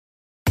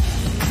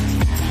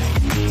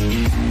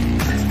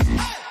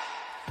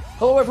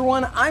Hello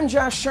everyone, I'm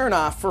Josh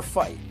Shernoff for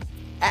FITE.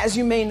 As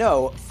you may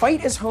know,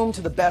 FITE is home to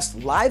the best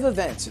live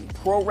events in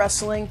pro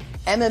wrestling,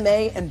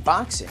 MMA, and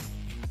boxing.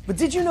 But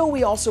did you know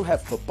we also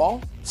have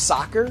football,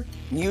 soccer,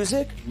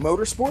 music,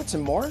 motorsports,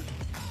 and more?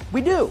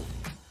 We do.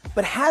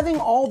 But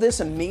having all this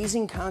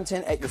amazing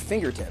content at your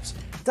fingertips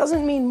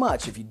doesn't mean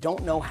much if you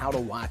don't know how to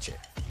watch it.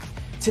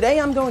 Today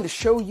I'm going to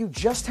show you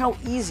just how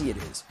easy it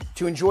is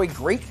to enjoy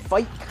great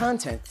FITE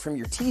content from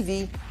your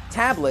TV,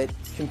 tablet,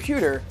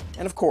 computer,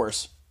 and of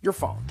course, your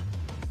phone.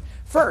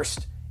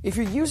 First, if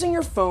you're using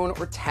your phone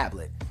or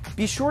tablet,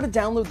 be sure to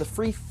download the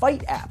free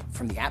FITE app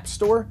from the App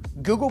Store,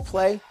 Google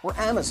Play, or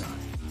Amazon.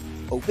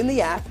 Open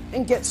the app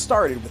and get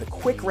started with a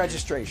quick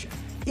registration.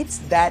 It's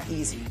that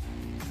easy.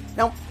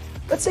 Now,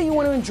 let's say you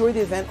want to enjoy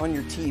the event on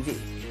your TV.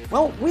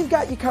 Well, we've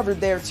got you covered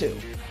there too.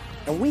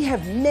 And we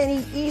have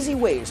many easy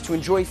ways to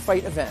enjoy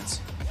FITE events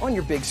on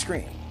your big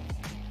screen.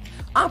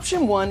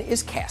 Option 1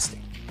 is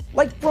casting,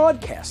 like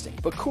broadcasting,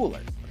 but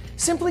cooler.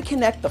 Simply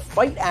connect the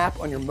FITE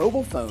app on your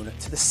mobile phone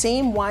to the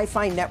same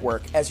Wi-Fi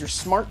network as your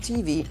smart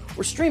TV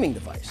or streaming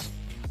device.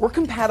 We're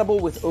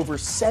compatible with over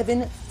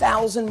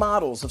 7,000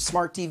 models of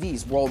smart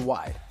TVs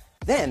worldwide.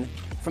 Then,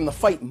 from the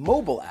FITE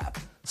mobile app,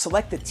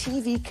 select the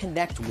TV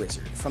Connect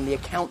wizard from the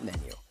account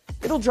menu.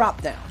 It'll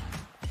drop down.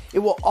 It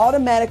will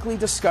automatically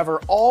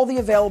discover all the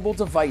available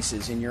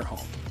devices in your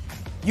home.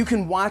 You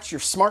can watch your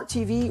smart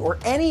TV or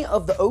any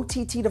of the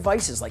OTT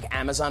devices like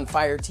Amazon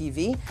Fire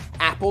TV,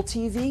 Apple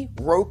TV,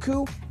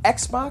 Roku,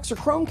 Xbox, or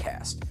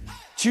Chromecast.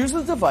 Choose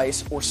the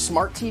device or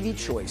smart TV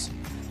choice,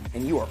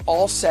 and you are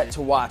all set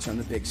to watch on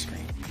the big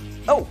screen.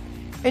 Oh,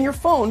 and your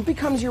phone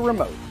becomes your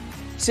remote.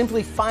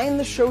 Simply find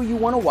the show you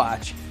want to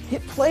watch,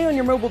 hit play on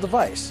your mobile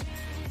device,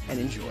 and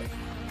enjoy.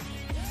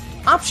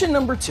 Option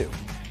number 2,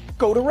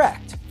 go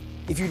direct.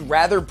 If you'd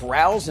rather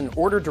browse and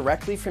order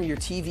directly from your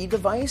TV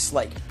device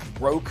like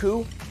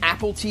Roku,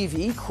 Apple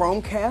TV,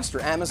 Chromecast,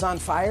 or Amazon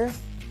Fire,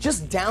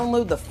 just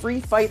download the free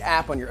FITE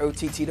app on your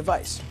OTT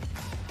device.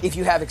 If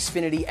you have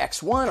Xfinity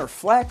X1 or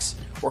Flex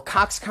or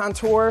Cox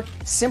Contour,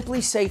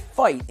 simply say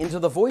FITE into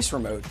the voice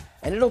remote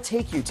and it'll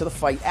take you to the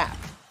FITE app.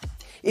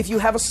 If you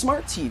have a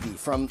smart TV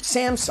from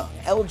Samsung,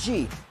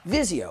 LG,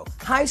 Vizio,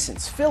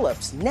 Hisense,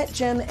 Philips,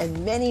 NetGem,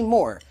 and many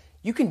more,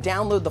 you can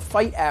download the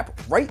FITE app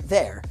right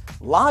there,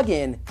 log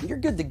in, and you're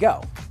good to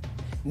go.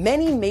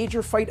 Many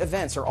major FITE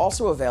events are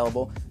also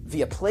available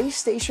via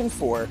PlayStation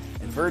 4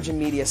 and Virgin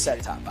Media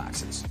set-top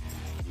boxes.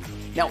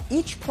 Now,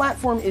 each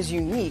platform is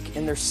unique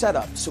in their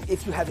setup, so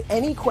if you have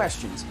any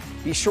questions,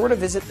 be sure to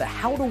visit the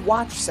How to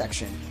Watch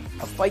section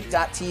of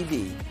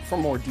FITE.tv for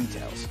more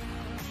details.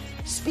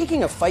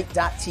 Speaking of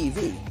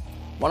FITE.tv,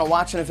 want to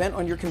watch an event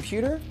on your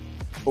computer?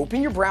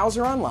 Open your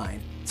browser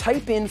online,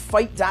 type in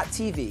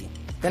FITE.tv,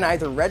 then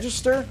either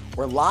register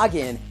or log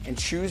in and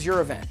choose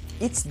your event.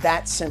 It's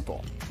that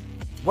simple.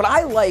 What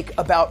I like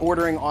about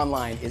ordering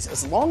online is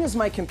as long as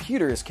my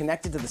computer is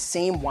connected to the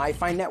same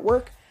Wi-Fi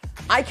network,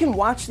 I can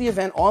watch the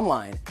event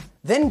online,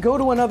 then go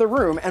to another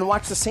room and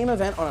watch the same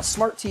event on a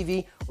smart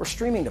TV or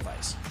streaming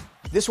device.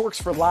 This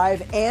works for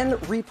live and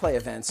replay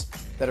events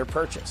that are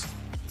purchased.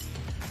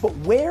 But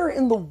where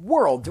in the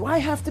world do I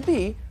have to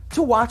be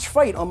to watch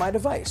FITE on my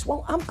device?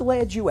 Well, I'm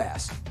glad you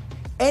asked.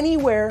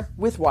 Anywhere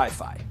with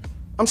Wi-Fi.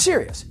 I'm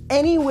serious.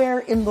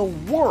 Anywhere in the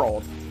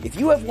world, if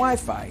you have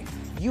Wi-Fi,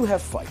 you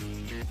have FITE.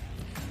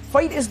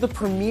 FITE is the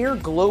premier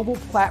global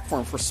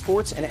platform for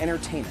sports and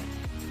entertainment.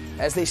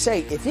 As they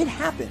say, if it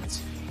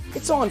happens,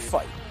 it's on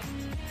FITE.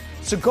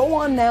 So go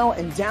on now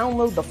and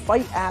download the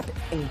FITE app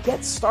and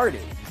get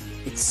started.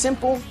 It's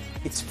simple,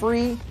 it's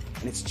free,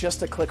 and it's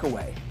just a click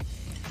away.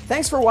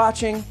 Thanks for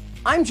watching.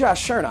 I'm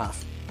Josh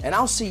Shernoff, and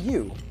I'll see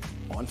you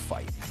on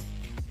FITE.